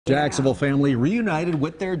Jacksonville family reunited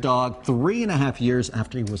with their dog 3.5 years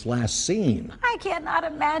after he was last seen. I cannot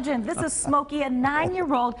imagine. This is Smokey, a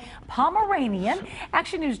 9-year-old Pomeranian.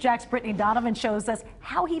 Action News Jack's Brittany Donovan shows us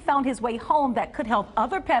how he found his way home that could help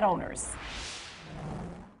other pet owners.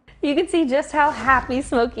 You can see just how happy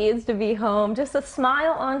Smokey is to be home, just a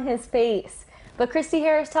smile on his face. But Christy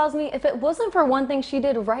Harris tells me if it wasn't for one thing she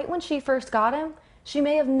did right when she first got him, she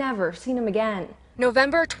may have never seen him again.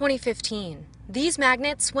 November 2015. These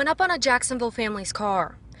magnets went up on a Jacksonville family's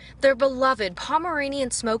car. Their beloved Pomeranian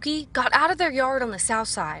Smokey got out of their yard on the south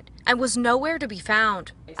side and was nowhere to be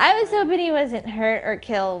found. I was hoping he wasn't hurt or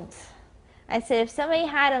killed. I said if somebody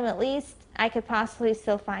had him, at least I could possibly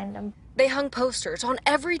still find him. They hung posters on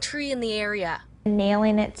every tree in the area,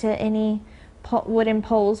 Nailing it to any wooden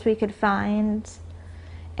poles we could find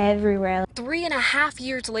everywhere. 3.5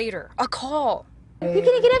 years later, a call. You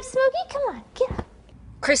gonna get up, Smokey? Come on, get up.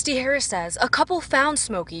 Christy Harris says a couple found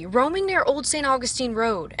Smokey roaming near Old St. Augustine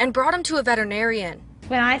Road and brought him to a veterinarian.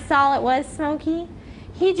 When I saw it was Smokey,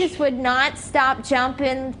 he just would not stop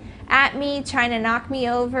jumping at me, trying to knock me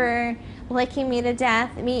over, licking me to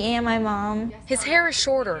death, me and my mom. His hair is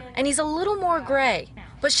shorter and he's a little more gray,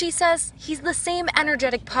 but she says he's the same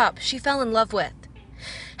energetic pup she fell in love with.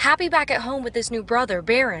 Happy back at home with his new brother,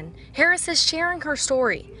 Barron, Harris is sharing her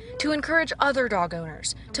story to encourage other dog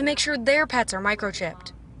owners to make sure their pets are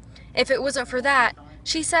microchipped. If it wasn't for that,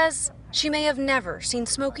 she says she may have never seen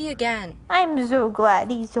Smokey again. I'm so glad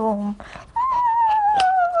he's home.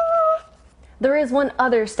 There is one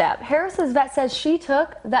other step Harris's vet says she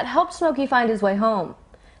took that helped Smokey find his way home.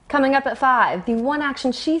 Coming up at 5, the one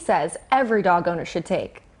action she says every dog owner should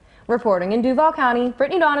take. Reporting in Duval County,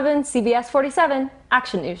 Brittany Donovan, CBS 47,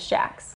 Action News Jax.